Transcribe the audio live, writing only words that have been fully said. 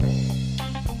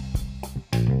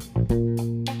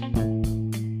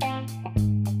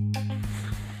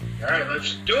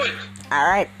Let's do it. All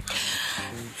right.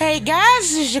 Hey guys,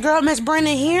 this is your girl Miss Brenda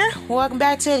here. Welcome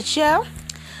back to the show.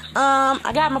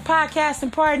 I got my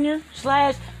podcasting partner /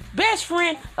 best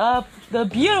friend of the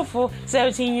beautiful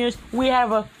 17 years. We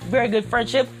have a very good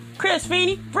friendship. Chris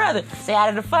Feeney, brother. Say hi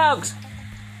to the folks.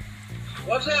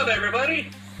 What's up,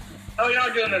 everybody? How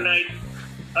y'all doing tonight?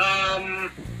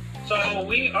 So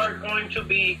we are going to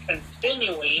be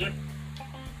continuing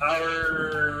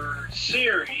our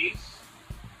series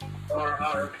or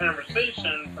our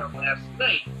conversation from last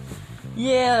night.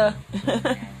 Yeah.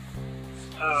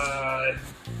 Oh,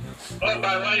 by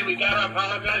the way, we gotta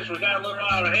apologize. We got a little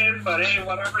out of hand, but hey,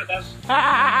 whatever. That's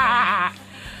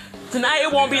Tonight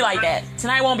it won't be like that.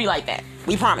 Tonight won't be like that.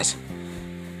 We promise.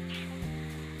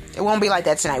 It won't be like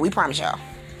that tonight. We promise y'all.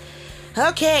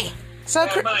 Okay. So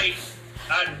it might.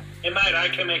 I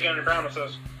can make any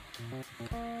promises.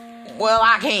 Well,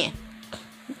 I can.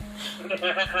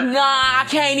 Nah, I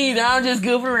can't either. I'm just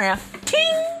goofing around.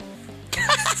 Ting!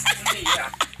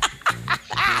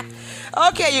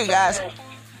 Okay, you guys.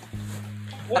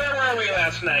 Where were we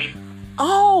last night?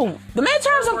 Oh, the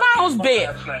midterms and finals bid.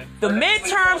 The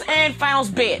midterms and finals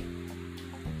bid.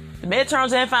 The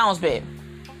midterms and finals bid.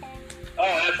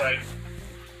 Oh, that's right.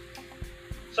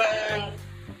 So,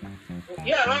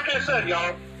 yeah, like I said,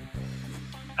 y'all,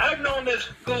 I've known this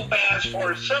goof ass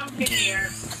for 17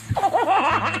 years.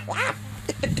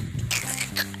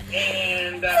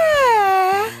 And,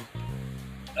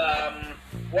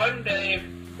 one day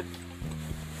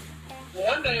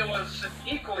it was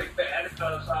equally bad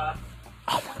because,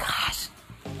 oh my gosh.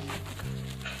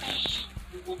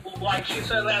 Like she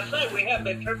said last night, we had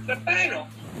midterms and finals.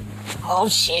 Oh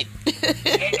shit.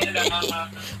 And,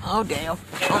 oh damn.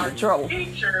 And I'm in trouble.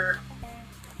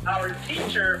 Our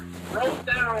teacher wrote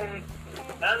down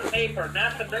on paper,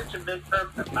 not to mention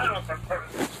midterms and finals for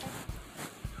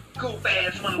goof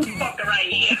ass motherfucker right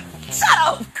here. Shut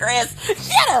up, Chris.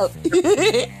 Shut up.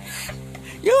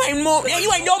 You ain't no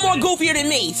more goofier than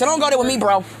me, so don't go there with me,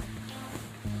 bro.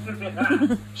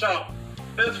 So,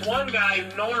 this one guy,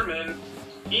 Norman,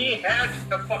 he had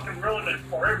to fucking ruin it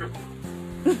for everyone.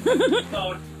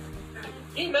 So,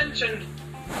 he mentioned,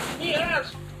 he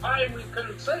asked why we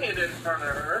couldn't say it in front of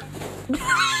her.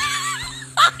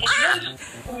 And this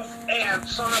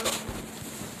goof-ass son of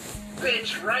a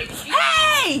bitch right here.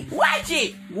 Hey! Watch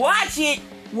it! Watch it!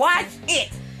 Watch it!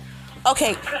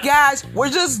 Okay, guys, we're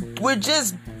just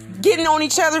getting on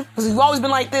each other because we've always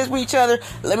been like this with each other.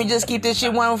 Let me just keep this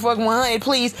shit 100,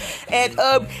 please. And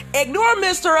ignore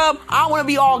Mr. I want to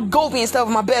be all goofy and stuff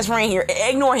with my best friend here.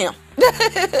 Ignore him.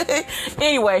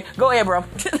 Anyway, go ahead, bro.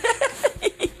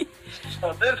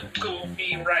 So this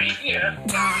goofy right here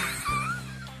ran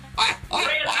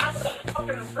out of the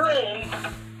fucking room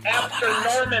after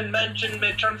Norman mentioned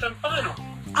midterms and finals.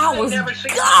 I was never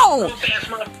seen gone. This ass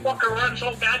motherfucker run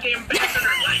so goddamn fast in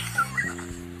her life.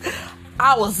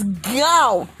 I was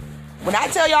gone. When I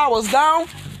tell y'all I was gone,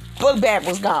 book bag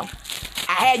was gone.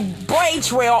 I had braid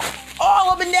trail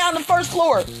all up and down the first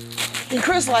floor. And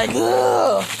Chris like,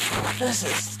 ugh, this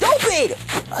is stupid.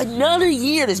 Another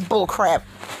year, this bull crap.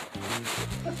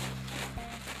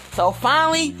 So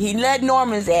finally, he let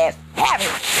Norman's ass have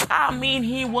it. I mean,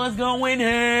 he was going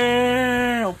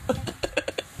ham.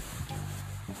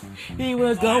 He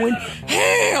was going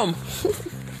ham.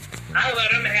 I let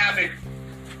him have it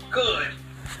good.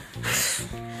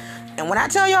 And when I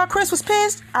tell y'all Chris was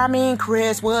pissed, I mean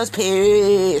Chris was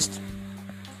pissed.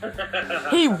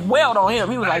 He wailed on him.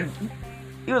 He was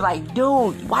like,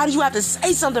 dude, why did you have to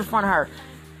say something in front of her?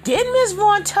 Didn't Miss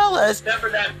Vaughn tell us?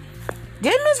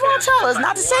 Didn't Miss Vaughn tell us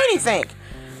not to say anything?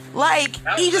 Like,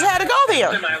 he just had to go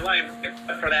there. In my life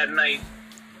for that night.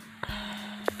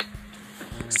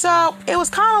 So, it was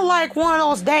kind of like one of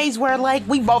those days where, like,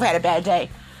 we both had a bad day.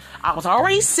 I was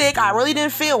already sick. I really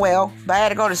didn't feel well. But I had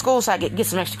to go to school so I could get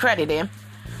some extra credit in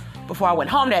before I went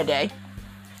home that day.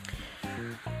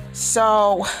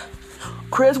 So,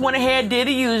 Chris went ahead, did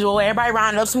the usual. Everybody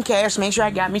rounded up some cash to make sure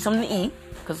I got me something to eat.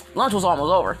 Because lunch was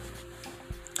almost over.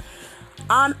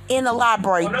 I'm in the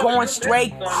library going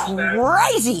straight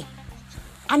crazy.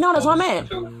 I know that's what I'm at.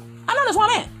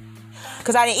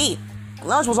 Because I didn't eat.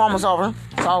 Lunch was almost over.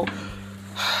 So,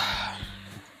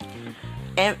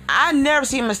 and I never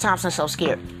seen Miss Thompson so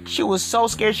scared. She was so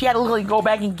scared. She had to literally go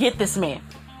back and get this man.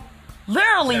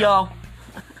 Literally, y'all.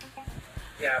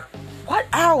 Yeah. What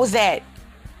hour was that?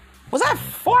 Was that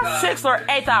 4th, 6th, or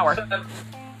 8th hour?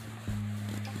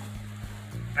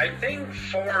 I think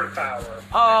 4th hour.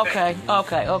 Oh,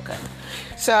 okay.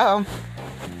 So,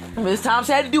 Miss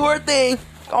Thompson had to do her thing.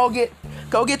 Go get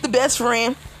the best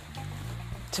friend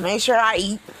to make sure I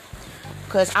eat.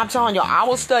 Cause I'm telling you, I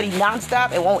will study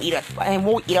nonstop and won't eat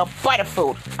a bite of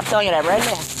food. I'm telling you that right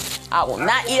now. I will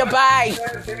not eat a bite.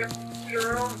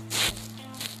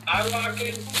 I walk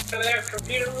into that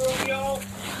computer room, y'all.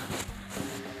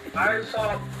 I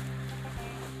saw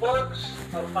books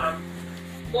upon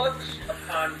books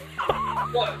upon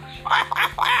books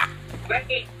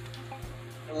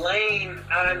laying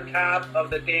on top of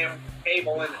the damn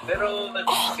table in the middle of the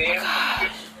damn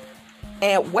computer.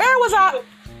 And where was I?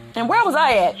 And where was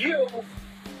I at? You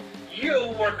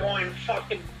were going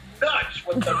fucking nuts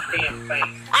with the damn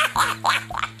thing.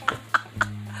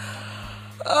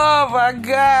 Oh my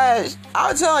gosh.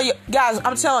 I'm telling you, guys,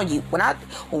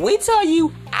 when we tell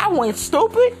you I went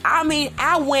stupid, I mean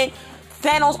I went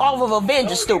Thanos off of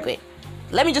Avengers stupid.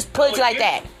 Let me just put it like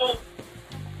that.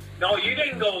 No, you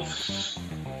didn't go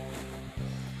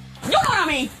you know what I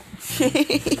mean?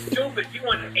 stupid, you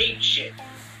went ape shit.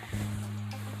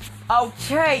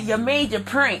 Okay, you made your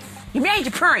point.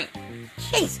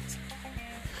 Jesus.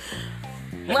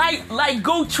 Like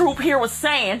Go Troop here was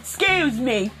saying, excuse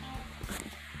me.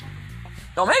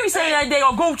 Don't make me say that they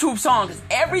on Go Troop song, because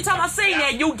every time I say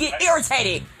that, you get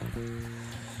irritated.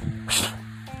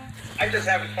 I just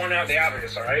haven't pointed out the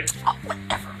obvious, alright? Oh,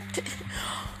 whatever.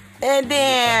 And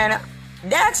then,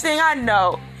 next thing I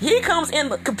know, he comes in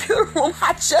the computer room,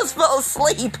 I just fell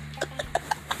asleep.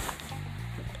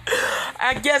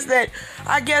 I guess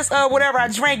whatever I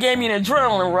drank gave me an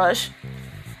adrenaline rush.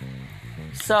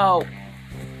 So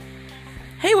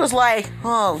he was like,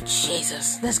 oh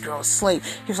Jesus, this girl's asleep.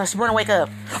 He was like, Sabrina, wake up.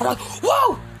 I'm like,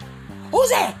 whoa, who's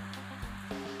that?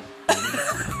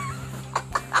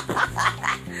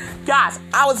 Guys,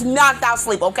 I was knocked out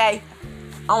sleep, okay?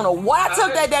 I don't know what I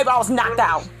took that day, but I was knocked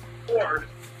out.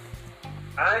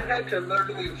 I had to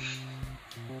literally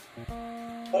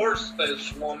force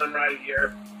this woman right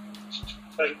here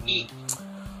to eat.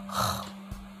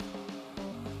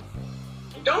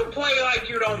 Don't play like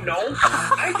you don't know.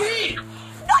 I did. No,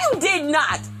 you did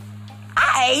not.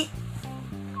 I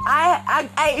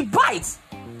ate bites.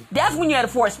 That's when you had to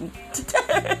force me.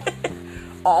 I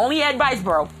only had bites,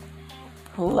 bro.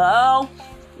 Hello?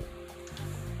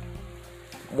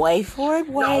 Wait for it.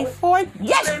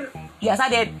 Yes, I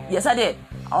did.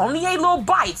 I only ate little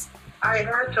bites. I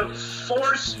had to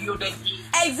force you to eat.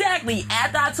 Exactly.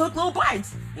 After I took little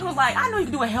bites. He was like, I know you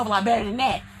can do a hell of a lot better than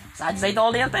that. So I just ate the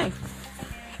whole damn thing.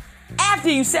 After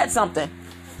you said something.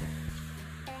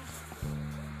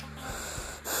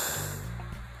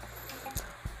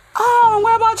 Oh, and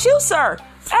what about you, sir?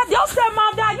 After your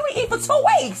stepmom died, you didn't eat for 2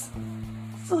 weeks.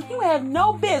 So you have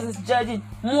no business judging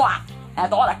moi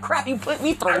after all the crap you put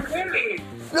me through.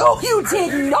 No, you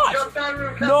did not.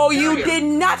 No, you did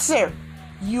not, sir.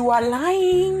 You are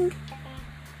lying.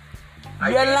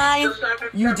 You're lying.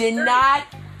 You did not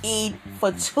eat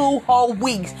for 2 whole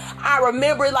weeks. I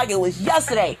remember it like it was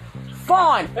yesterday.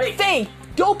 Fawn, Fink,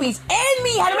 Dopey's, and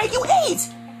me had to make you eat.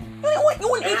 You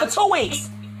wouldn't eat for 2 weeks.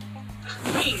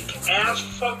 Pink ass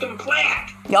fucking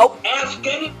black. Nope. Ask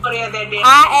anybody at that damn.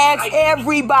 I asked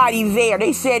everybody there.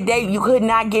 They said you could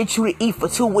not get you to eat for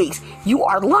 2 weeks. You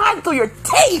are lying through your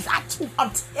teeth.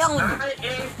 I'm telling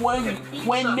you.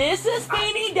 When Mrs.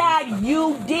 Feeney died,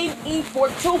 you didn't eat for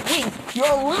 2 weeks.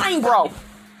 You're lying, bro.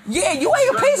 Yeah, you ate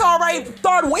your pizza already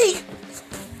 3rd week.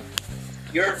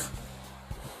 You're.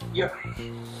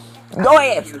 Go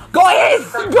ahead,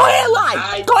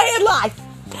 lie. Go ahead, lie.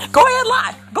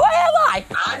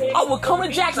 I will come to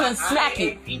Jackson and smack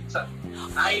you.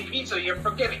 I ate pizza, you're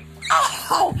forgetting.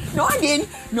 Oh, no,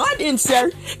 I didn't,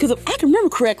 sir. Because if I can remember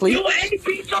correctly. You ate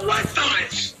pizza one time.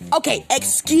 Okay,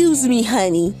 excuse me,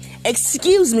 honey.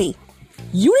 Excuse me.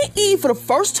 You didn't eat for the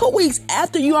first 2 weeks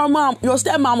after your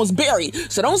stepmom was buried.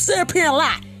 So don't sit up here and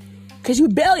lie. Because you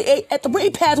barely ate at the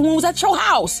repast when we was at your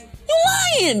house. You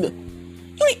lying.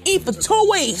 You didn't eat for 2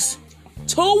 weeks.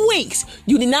 2 weeks.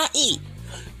 You did not eat.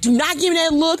 Do not give me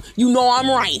that look. You know I'm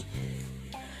right.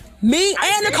 Me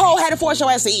and Nicole had to force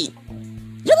your ass to eat.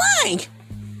 You're lying.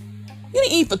 You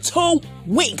didn't eat for 2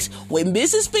 weeks. When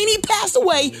Mrs. Feeney passed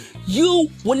away, you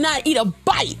would not eat a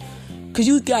bite. Because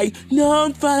you like, no,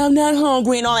 I'm fine, I'm not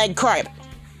hungry, and all that crap.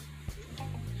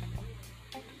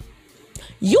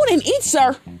 You didn't eat,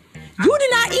 sir. You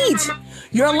did not eat.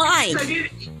 You're lying.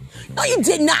 No, you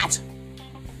did not.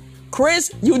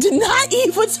 Chris, you did not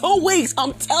eat for 2 weeks.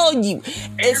 I'm telling you.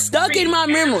 It's stuck in my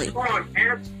memory.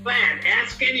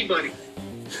 Ask anybody.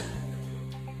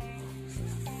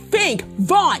 Fink,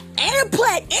 Vaughn, and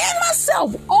Platt, and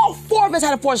myself, all 4 of us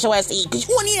had to force your ass to eat because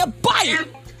you wouldn't eat a bite.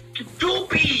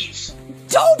 Doopies.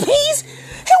 Doopies?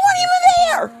 He wasn't even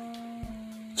there.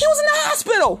 He was in the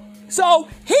hospital. So,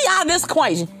 he out of this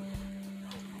equation.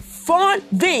 Fawn,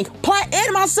 Vink, Plant,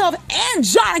 and myself, and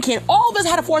Jonathan, all of us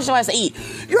had to force your ass to eat.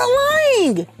 You're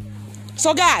lying.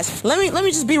 So guys, let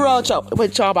me just be real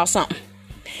with y'all about something.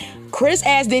 Chris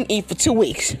ass didn't eat for 2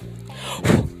 weeks.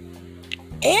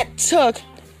 It took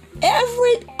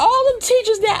all the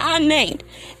teachers that I named,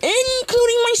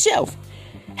 including myself,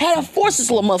 had to force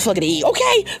this little motherfucker to eat,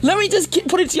 okay? Let me just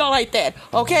put it to y'all like that,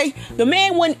 okay? The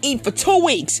man wouldn't eat for 2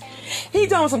 weeks. He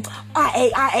told some,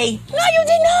 I ate. No, you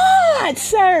did not,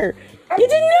 sir. You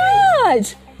did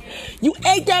not. You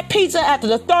ate that pizza after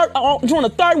during the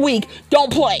 3rd week.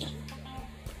 Don't play.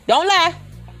 Don't lie.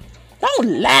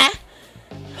 Don't lie.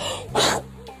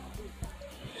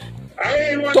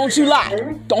 Don't you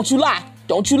lie. Don't you lie.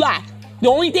 Don't you lie. The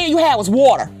only thing you had was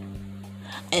water.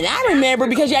 And I remember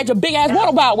because you had your big ass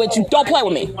water bottle with you. Don't play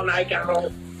with me. When I got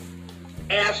home,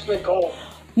 ask Nicole.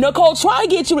 Nicole tried to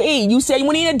get you to eat. You said you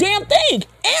wouldn't eat a damn thing.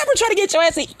 Amber tried to get your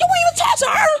ass to eat. You wouldn't even touch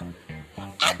her.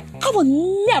 I will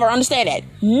never understand that.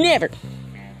 Never.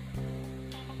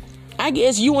 I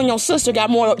guess you and your sister got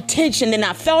more attention than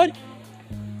I felt.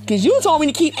 Because you told me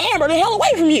to keep Amber the hell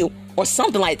away from you. Or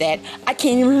something like that. I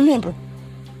can't even remember.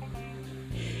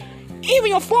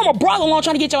 Even your former brother-in-law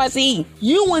trying to get your ass to eat.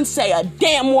 You wouldn't say a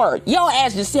damn word. Your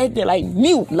ass just sat there like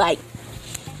mute. Like.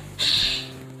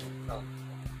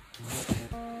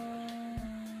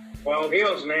 Well, he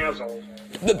was an asshole.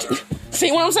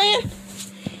 See what I'm saying?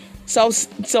 So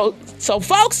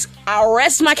folks, I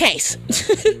rest my case.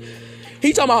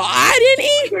 He talking about I didn't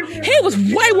eat. He was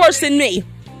way worse than me.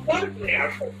 What an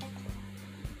asshole.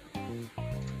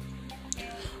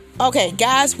 Okay,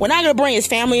 guys, we're not gonna bring his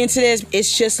family into this.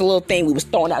 It's just a little thing we was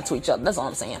throwing out to each other. That's all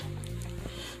I'm saying.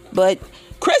 But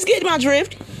Chris getting my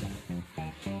drift.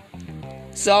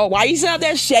 So while you sit out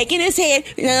there shaking his head,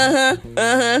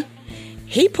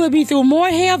 he put me through more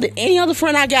hell than any other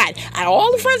friend I got. Out of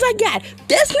all the friends I got,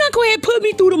 this knucklehead ahead put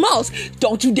me through the most.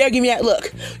 Don't you dare give me that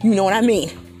look. You know what I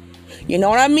mean. You know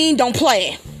what I mean? Don't play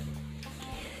it.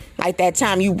 Like that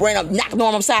time you ran up, knocked him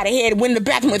on the side of the head, went in the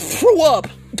bathroom and threw up.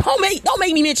 Don't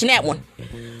make me mention that one.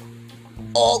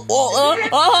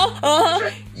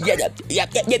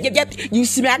 Yep. You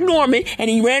smacked Norman and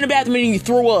he ran in the bathroom and he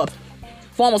threw up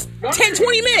for almost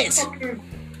 10-20 minutes.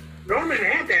 Norman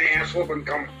had that ass whooping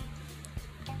coming.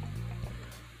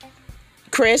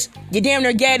 Chris, you damn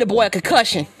near gave the boy a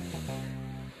concussion.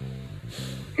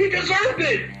 He deserved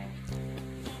it.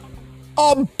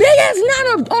 A big ass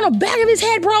knot on the back of his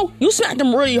head, bro. You smacked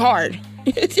him really hard.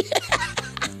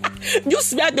 You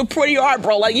smacked him pretty hard,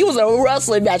 bro. Like you was a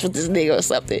wrestling match with this nigga or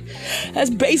something. That's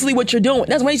basically what you're doing.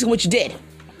 That's basically what you did.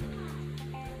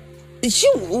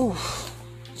 You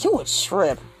a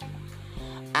trip.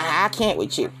 I can't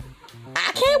with you.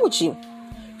 I can't with you.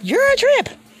 You're a trip.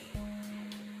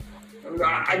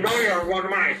 I know you're one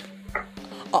of mine.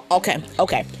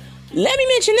 Okay. Let me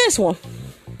mention this one.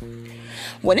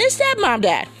 When his stepmom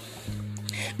died,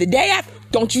 the day after,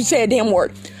 don't you say a damn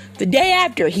word. The day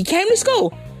after he came to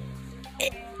school,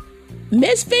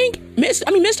 Mr.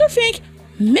 Fink,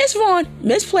 Miss Vaughn,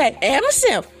 Miss Platt, and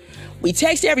myself, we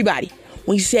texted everybody.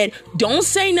 We said, don't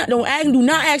say nothing, do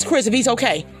not ask Chris if he's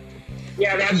okay.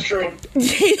 Yeah, that's true.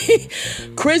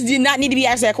 Chris did not need to be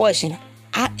asked that question.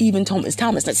 I even told Miss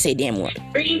Thomas not to say a damn word.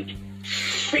 Fink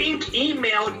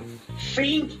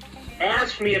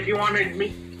asked me if he wanted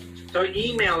me to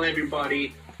email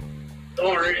everybody,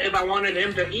 or if I wanted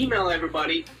him to email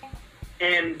everybody,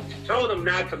 and told them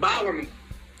not to bother me.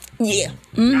 Yeah.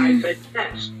 I said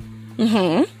yes.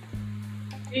 Mm-hmm.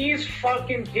 These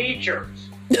fucking teachers.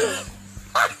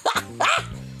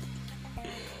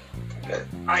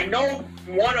 I know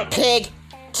one of them. Pig.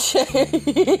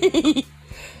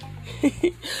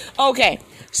 Okay,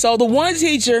 so the one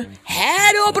teacher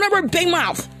had to open up her big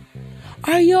mouth.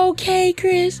 Are you okay,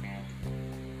 Chris?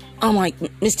 I'm like,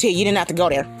 Miss T, you didn't have to go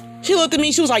there. She looked at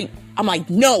me, she was like, I'm like,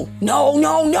 no.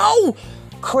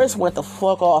 Chris went the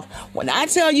fuck off. When I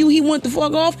tell you he went the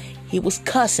fuck off, he was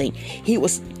cussing. He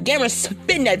was getting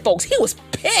spitting at folks. He was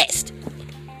pissed.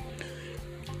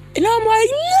 And I'm like,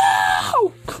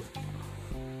 no.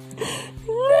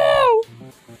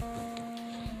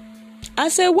 I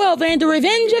said, well, then the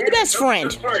revenge of the best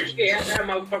friend. Sorry, she had that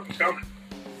motherfucker coming.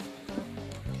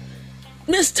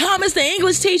 Miss Thomas, the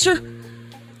English teacher,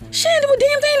 she didn't do a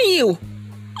damn thing to you.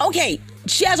 Okay,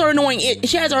 she has her annoying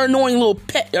little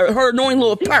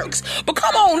perks. But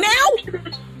come on now,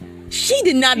 she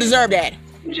did not deserve that.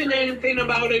 She didn't anything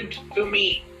about it to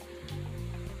me.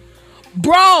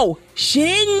 Bro, she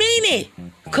didn't mean it.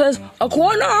 Because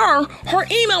according to her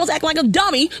email was acting like a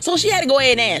dummy, so she had to go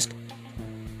ahead and ask.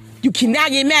 You cannot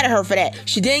get mad at her for that.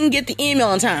 She didn't get the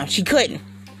email in time. She couldn't.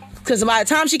 Because by the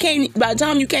time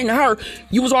you came to her,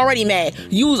 you was already mad.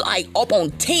 You was like up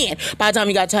on 10 by the time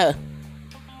you got to her.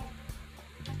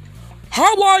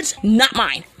 Her words, not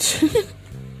mine.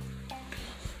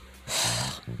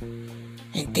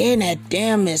 And then that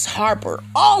damn Miss Harper.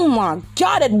 Oh my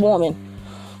God, that woman.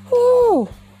 Whew.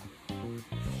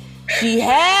 She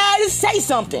had to say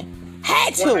something.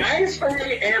 Had to. When I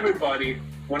say everybody,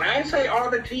 when I say all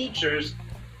the teachers,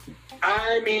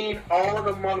 I mean all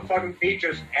the motherfucking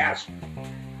teachers asked.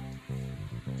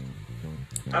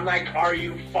 I'm like, are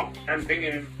you fucking? I'm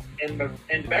thinking in the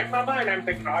back of my mind, I'm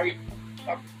thinking, are you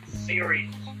fucking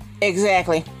serious?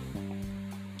 Exactly.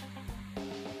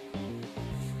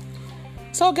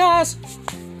 So guys,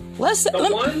 the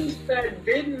ones that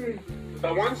did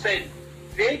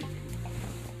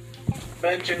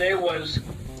mention it was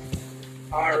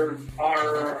our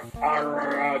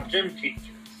gym teachers.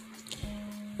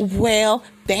 Well,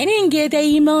 they didn't get their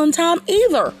email in time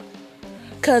either.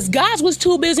 Because guys was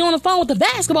too busy on the phone with the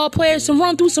basketball players to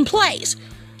run through some plays.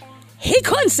 He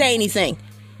couldn't say anything.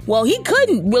 Well, he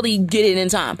couldn't really get it in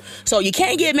time. So you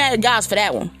can't get mad at guys for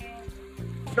that one.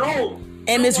 No.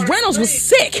 And Miss Reynolds was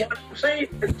sick.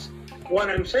 What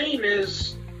I'm saying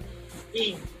is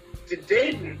he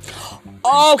didn't.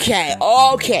 Okay.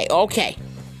 Why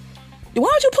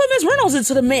don't you put Miss Reynolds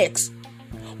into the mix?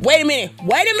 Wait a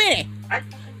minute.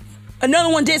 Another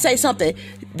one did say something.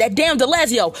 That damn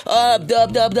DeLazio,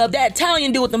 that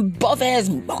Italian dude with them buff ass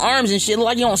arms and shit, look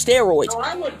like he on steroids.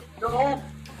 No,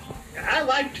 I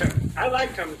liked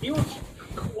him. He was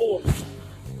cool.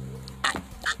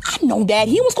 I know that.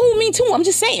 He was cool with me too. I'm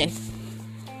just saying.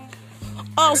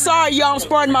 Oh, sorry, y'all. I'm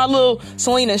sporting my little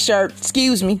Selena shirt.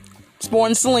 Excuse me.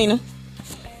 Sporting Selena.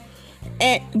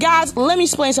 And guys, let me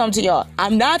explain something to y'all.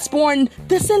 I'm not sporting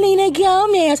the Selena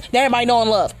Gomez that everybody know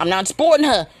and love. I'm not sporting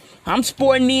her. I'm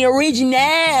sporting the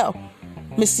original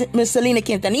Miss Selena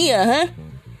Quintanilla, huh?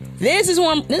 This is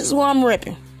what I'm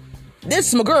ripping. This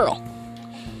is my girl.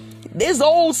 This is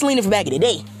old Selena from back in the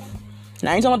day. And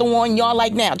I ain't talking about the one y'all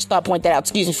like now. Just thought I'd point that out.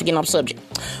 Excuse me for getting off subject.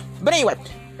 But anyway.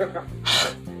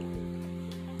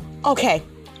 Okay.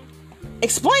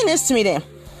 Explain this to me then.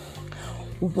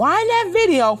 Why in that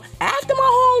video, after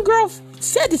my homegirl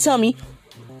said to tell me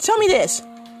this.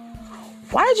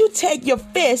 Why did you take your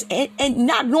fist and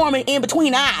knock Norman in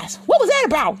between the eyes? What was that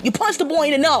about? You punched the boy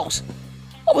in the nose.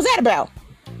 What was that about?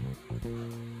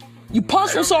 You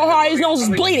punched him so hard his nose was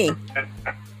bleeding.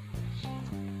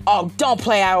 Oh, don't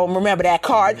play. I don't remember that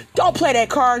card. Don't play that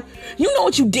card. You know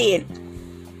what you did.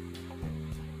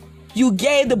 You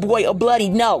gave the boy a bloody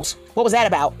nose. What was that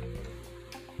about?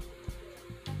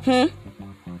 Uh-huh.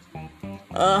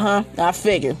 I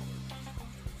figured.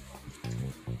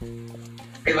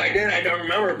 Like that, I don't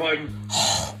remember, but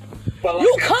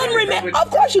you couldn't remember.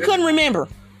 Of course you couldn't remember.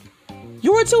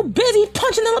 You were too busy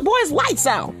punching the boy's lights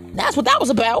out. That's what that was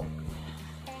about.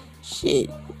 Shit.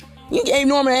 You gave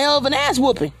Norman a hell of an ass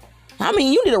whooping. I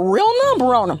mean, you did a real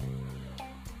number on him.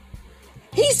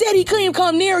 He said he couldn't even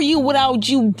come near you without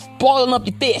you balling up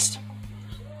your fist.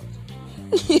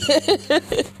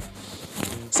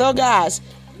 So, guys,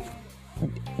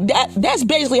 that's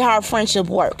basically how our friendship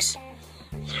works.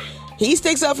 He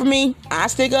sticks up for me, I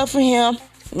stick up for him,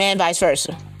 and vice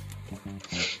versa.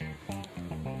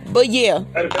 But yeah,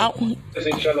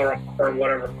 each other for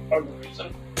whatever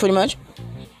reason. Pretty much.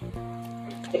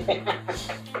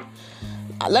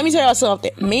 Let me tell y'all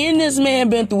something. Me and this man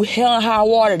been through hell and high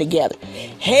water together.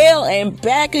 Hell and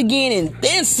back again and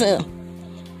then some.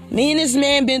 Me and this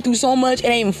man been through so much, it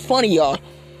ain't even funny, y'all.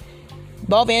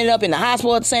 Both ended up in the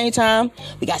hospital at the same time.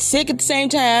 We got sick at the same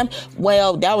time.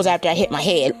 Well, that was after I hit my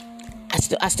head.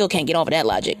 I still can't get over that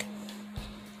logic.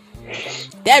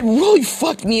 That really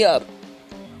fucked me up.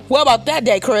 What about that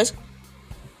day, Chris?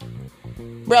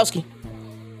 Broski.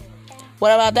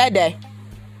 What about that day?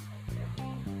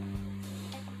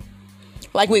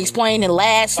 Like we explained in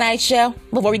last night's show,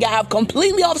 before we got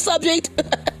completely off subject.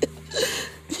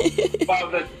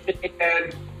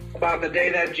 About the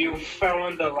day that you fell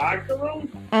in the locker room?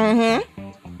 Mm-hmm.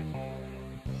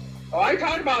 Oh, I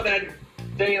talked about that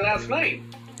day last night.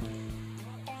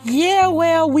 Yeah,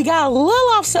 well, we got a little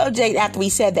off subject after we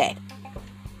said that.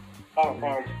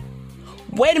 Oh,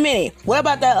 Wait a minute. What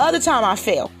about that other time I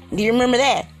fell? Do you remember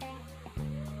that?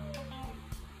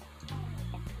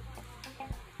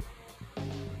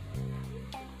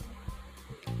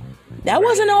 That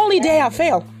wasn't the only day I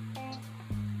fell.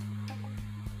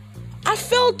 I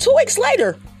fell 2 weeks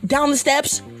later down the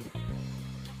steps.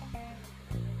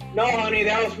 No, honey,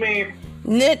 that was me.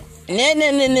 No,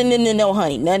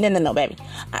 honey. No, baby.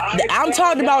 I'm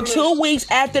talking about 2 weeks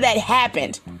after that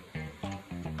happened.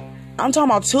 I'm talking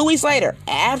about 2 weeks later,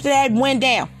 after that went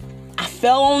down, I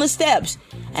fell on the steps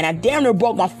and I damn near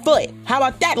broke my foot. How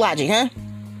about that logic, huh?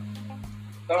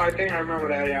 Oh, I think I remember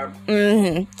that, yeah.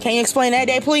 Can you explain that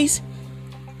day, please?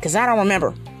 Because I don't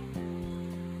remember.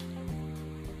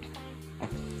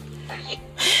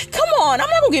 Come on, I'm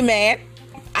not gonna get mad.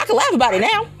 I can laugh about it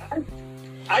now.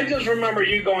 I just remember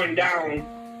you going down.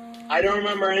 I don't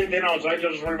remember anything else. I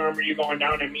just remember you going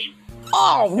down and me.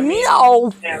 Oh,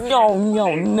 no.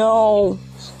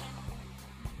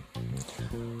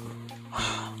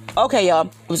 Okay, y'all.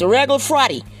 It was a regular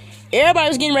Friday. Everybody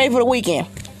was getting ready for the weekend.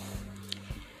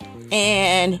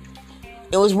 And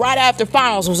it was right after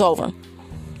finals was over.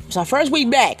 It's our first week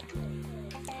back.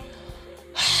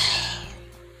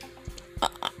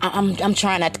 I'm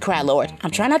trying not to cry, Lord.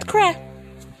 I'm trying not to cry.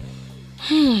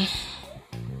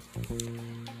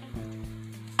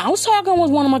 I was talking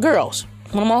with one of my girls.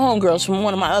 One of my homegirls from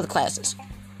one of my other classes.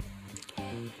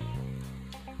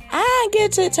 I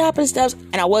get to the top of the steps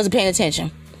and I wasn't paying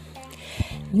attention.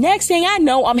 Next thing I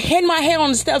know, I'm hitting my head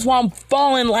on the steps while I'm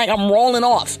falling like I'm rolling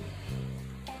off.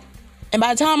 And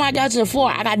by the time I got to the floor,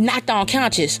 I got knocked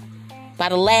unconscious by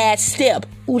the last step.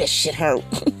 Ooh, that shit hurt.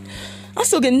 I'm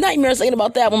still getting nightmares thinking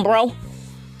about that one, bro.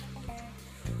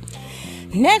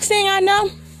 Next thing I know,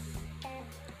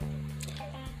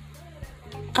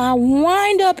 I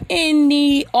wind up in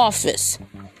the office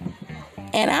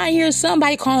and I hear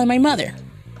somebody calling my mother.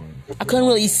 I couldn't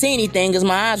really see anything because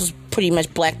my eyes was pretty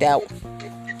much blacked out.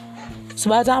 So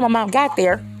by the time my mom got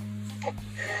there,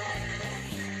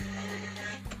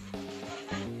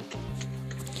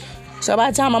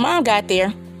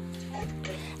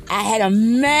 I had a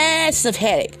massive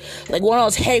headache. Like one of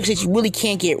those headaches that you really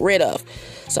can't get rid of.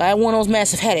 So I had one of those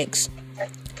massive headaches.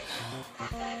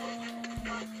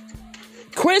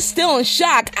 Chris still in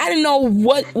shock. I didn't know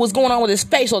what was going on with his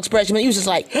facial expression, but he was just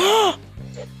like, I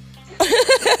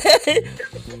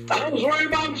was worried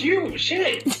about you.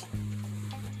 Shit.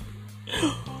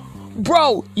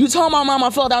 Bro, you told my mom I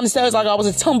fell down the stairs like I was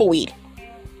a tumbleweed.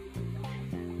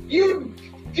 You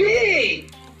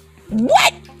did.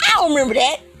 What? I don't remember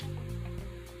that.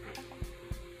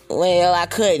 Well, I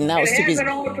couldn't. I was too busy. It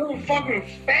happened all too fucking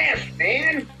fast,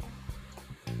 man.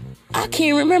 I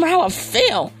can't remember how I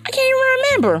fell. I can't even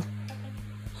remember.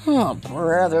 Oh,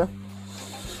 brother.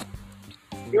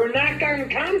 You're knocked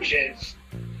unconscious.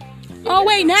 Oh,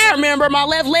 wait, now I remember. My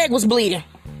left leg was bleeding.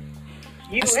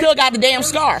 I still got the damn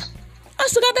scar. I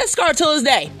still got that scar till this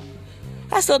day.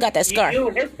 I still got that scar. You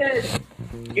hit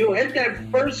that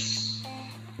first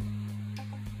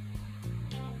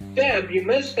step. You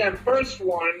missed that first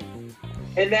one,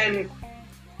 and then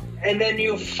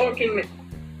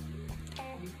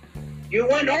you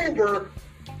went over.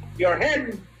 Your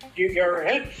head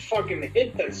fucking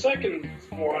hit the second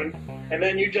one, and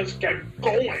then you just kept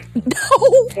going.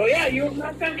 No. So yeah, you were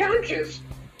knocked unconscious.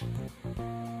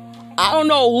 I don't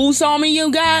know who saw me,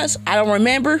 you guys. I don't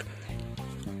remember.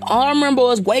 All I remember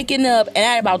was waking up and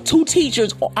I had about two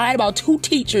teachers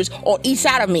on each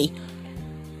side of me.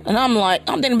 And I'm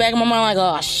thinking back in my mind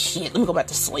like, oh shit, let me go back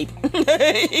to sleep.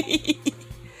 They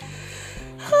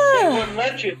wouldn't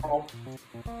let you know.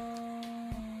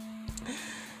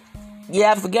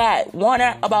 Yeah, I forgot.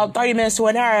 About 30 minutes to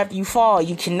an hour after you fall,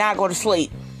 you cannot go to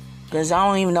sleep. Because I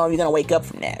don't even know if you're going to wake up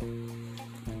from that.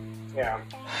 Yeah.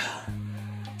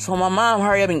 So my mom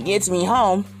hurry up and gets me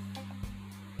home.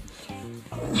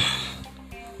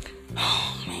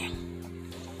 Oh, man.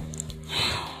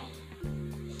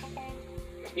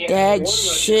 Yeah, That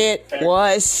shit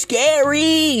was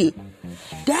scary.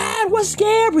 That was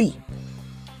scary.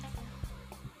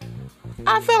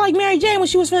 I felt like Mary Jane when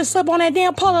she was finna slip on that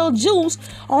damn puddle of juice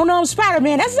on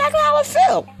Spider-Man. That's exactly how I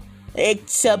felt.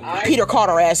 Except Peter caught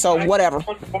her ass, so whatever.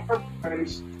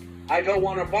 I told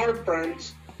one of our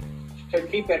friends to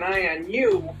keep an eye on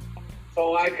you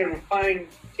so I can find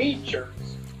teachers.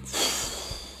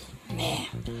 Man,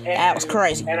 that was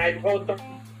crazy. And I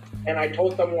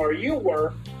told them where you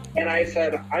were, and I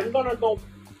said, I'm gonna go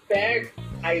back.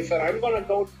 I said, I'm gonna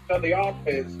go to the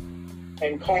office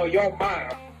and call your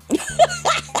mom.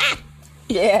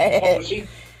 Yeah.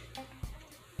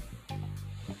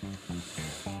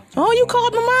 Oh, you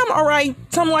called my mom? All right.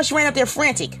 Tell me why she ran up there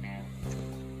frantic.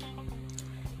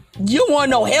 You want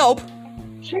no help?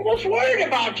 She was worried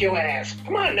about your ass.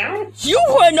 Come on now. You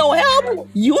want no help?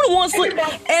 You the one sleep.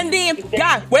 And then,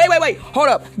 guys, wait. Hold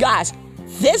up. Guys,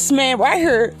 this man right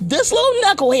here, this little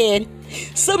knucklehead,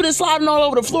 slipping and sliding all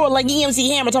over the floor like EMC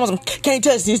Hammer, telling him, can't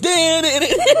touch this.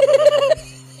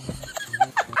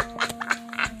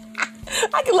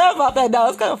 I can laugh about that now.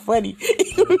 It's kind of funny.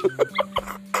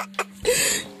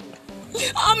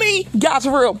 I mean, guys,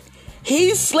 for real.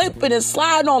 He's slipping and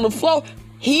sliding on the floor.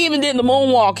 He even did the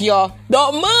moonwalk, y'all. The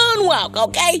moonwalk,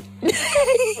 okay?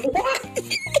 What?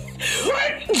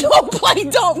 Don't play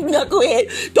dumb,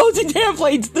 knucklehead. Don't you dare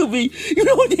play stupid. You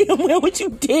know damn well what you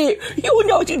did. You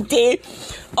know what you did.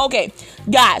 Okay,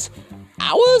 guys,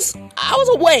 I was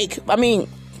awake. I mean,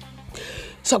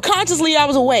 subconsciously I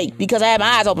was awake because I had my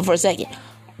eyes open for a second.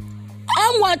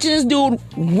 I'm watching this dude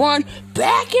run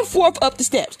back and forth up the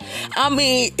steps. I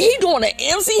mean, he doing an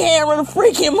MC Hammer, the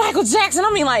freaking Michael Jackson.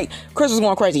 I mean, like, Chris was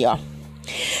going crazy, y'all.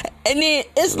 And then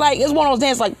it's one of those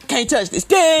dances like, can't touch this.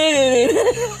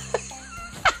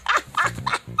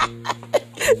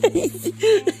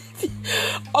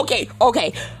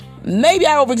 Okay. Maybe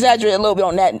I over-exaggerate a little bit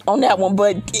on that one,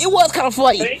 but it was kind of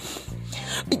funny.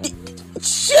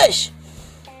 Shush.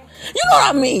 You know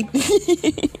what I mean?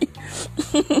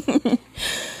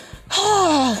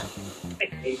 I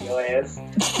hate your ass.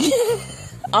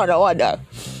 I know.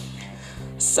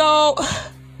 So,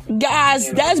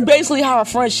 guys, that's basically how our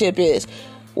friendship is.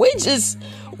 We're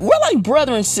like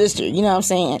brother and sister, you know what I'm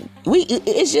saying?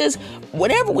 It's just,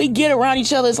 whenever we get around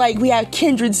each other, it's like we have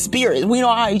kindred spirits. We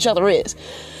know how each other is.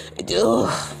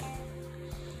 Ugh.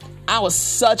 I was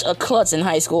such a klutz in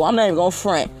high school. I'm not even gonna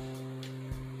front.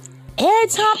 Every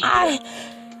time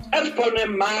That's putting it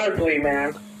mildly,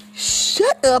 man.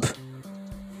 Shut up.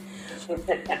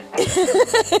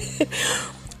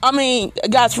 I mean,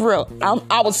 guys, for real,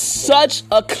 I was such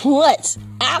a klutz.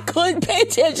 I couldn't pay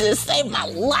attention to save my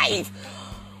life.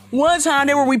 One time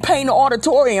they were repainting the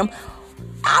auditorium.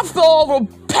 I fell over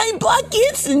paint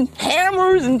buckets and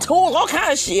hammers and tools, all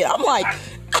kind of shit. I'm like,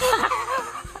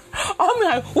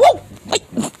 whoa, wait.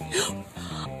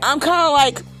 I'm kind of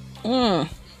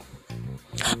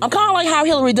like how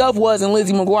Hilary Duff was in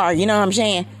Lizzie McGuire. You know what I'm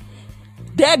saying?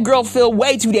 That girl felt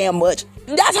way too damn much.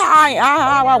 That's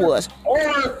how I was.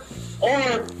 Or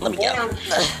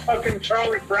fucking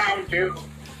Charlie Brown too.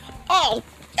 Oh,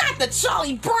 not the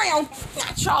Charlie Brown.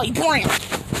 Not Charlie Brown.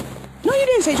 No, you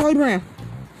didn't say Charlie Brown.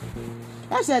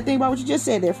 I said think about what you just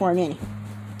said there for a minute.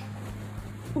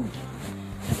 Ooh.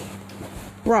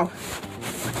 Bro,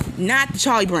 not the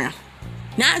Charlie Brown.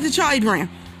 Not the Charlie Brown.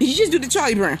 Did you just do the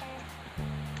Charlie Brown?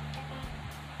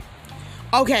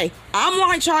 Okay, I'm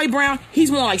like Charlie Brown.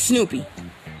 He's more like Snoopy.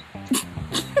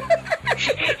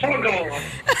 Hold on.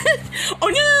 Oh,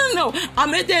 no. I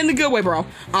meant that in the good way, bro.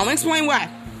 I'm gonna explain why.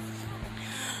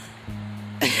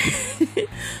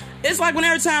 It's like when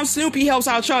every time Snoopy helps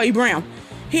out Charlie Brown,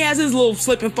 he has his little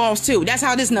slip and falls too. That's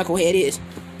how this knucklehead is.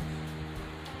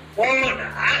 Well,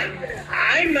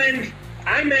 I meant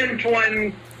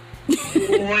when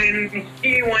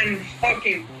he went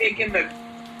fucking kicking the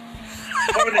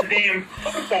damn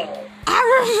football. I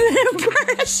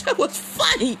remember that shit was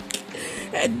funny.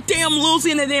 That damn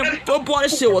Lucy and the damn football,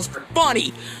 that shit was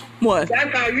funny. What?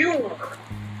 That's how you were.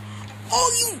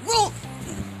 Oh, you wrote.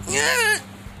 Yeah.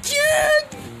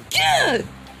 I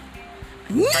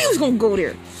knew he was gonna go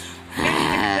there.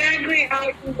 Exactly how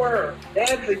you were.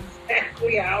 That's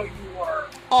exactly how you were.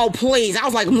 Oh, please. I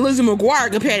was like Lizzie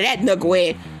McGuire compared to that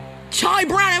knucklehead. Charlie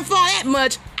Brown didn't fall that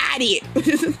much. I did.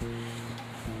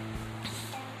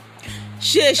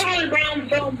 Shush. Charlie Brown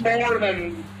fell more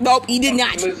than... Nope, he did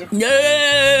not.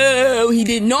 No, he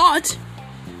did not.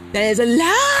 That is a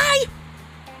lie.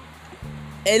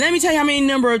 And let me tell you how many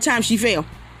number of times she fell.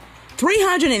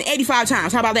 385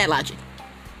 times. How about that logic?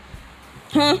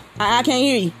 Huh? I can't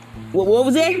hear you. What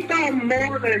was that? He fell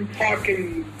more than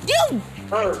fucking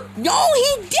her. No,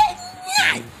 he did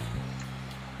not.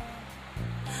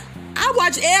 I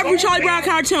watch every Charlie Brown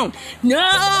cartoon.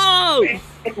 No.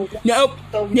 Nope.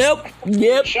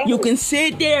 You can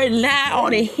sit there and lie all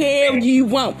the hell you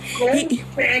want. Go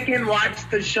back and watch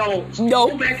the shows.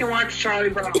 Nope. Go back and watch Charlie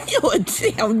Brown. You're a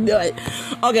damn nut.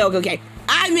 Okay.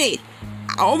 I admit,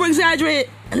 I over-exaggerated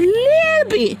a little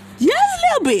bit. Just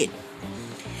a little bit.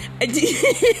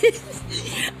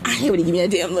 I hate when you give me that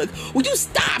damn look. Would you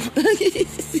stop?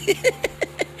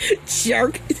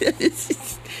 Jerk.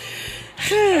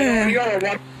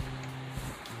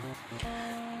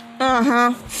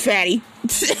 Fatty.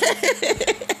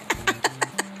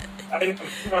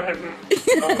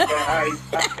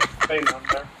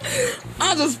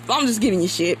 I'm just giving you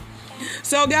shit.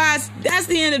 So guys, that's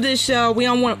the end of this show.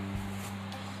 I'm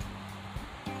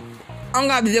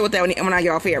gonna have to deal with that when I get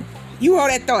off here. You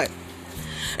hold that thought.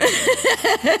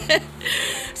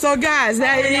 So guys,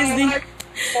 that is the...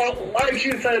 Well, like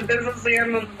you said, this is the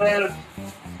end of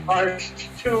our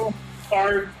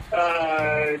two-part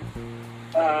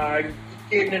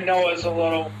getting to know us a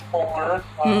little more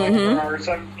for our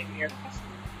 17 years.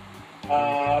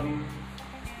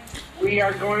 We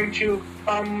are going to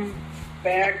come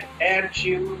back at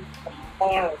you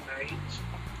tomorrow night.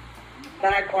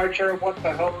 Not quite sure what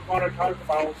the hell we're going to talk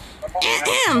about. I'm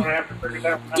gonna have to figure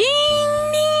that one out.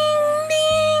 Ding, ding,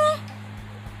 ding.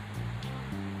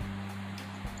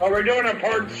 Oh, we're doing a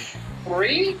part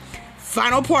 3?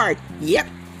 Final part. Yep.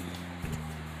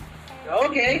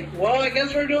 Okay, well, I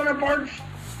guess we're doing a part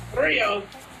 3 of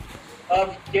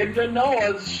getting to know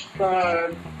us in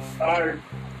our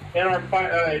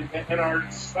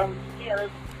 7 years,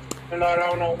 and I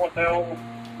don't know what the hell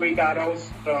we got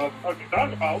else to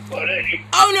talk about, but hey.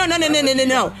 Oh no!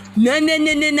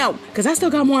 Because I still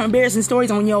got more embarrassing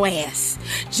stories on your ass.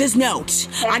 Just note,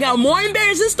 I got more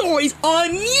embarrassing stories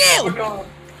on you.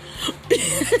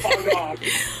 Fuck off.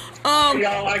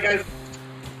 Yeah, I guess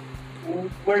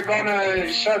we're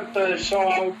gonna shut the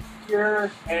show out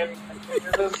here and do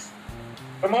this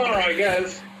tomorrow, I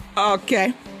guess.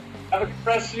 Okay. Have a good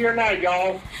rest of your night,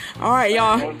 y'all. All right,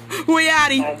 y'all. We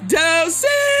outie.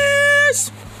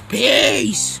 Deuces.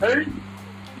 Peace. Hey.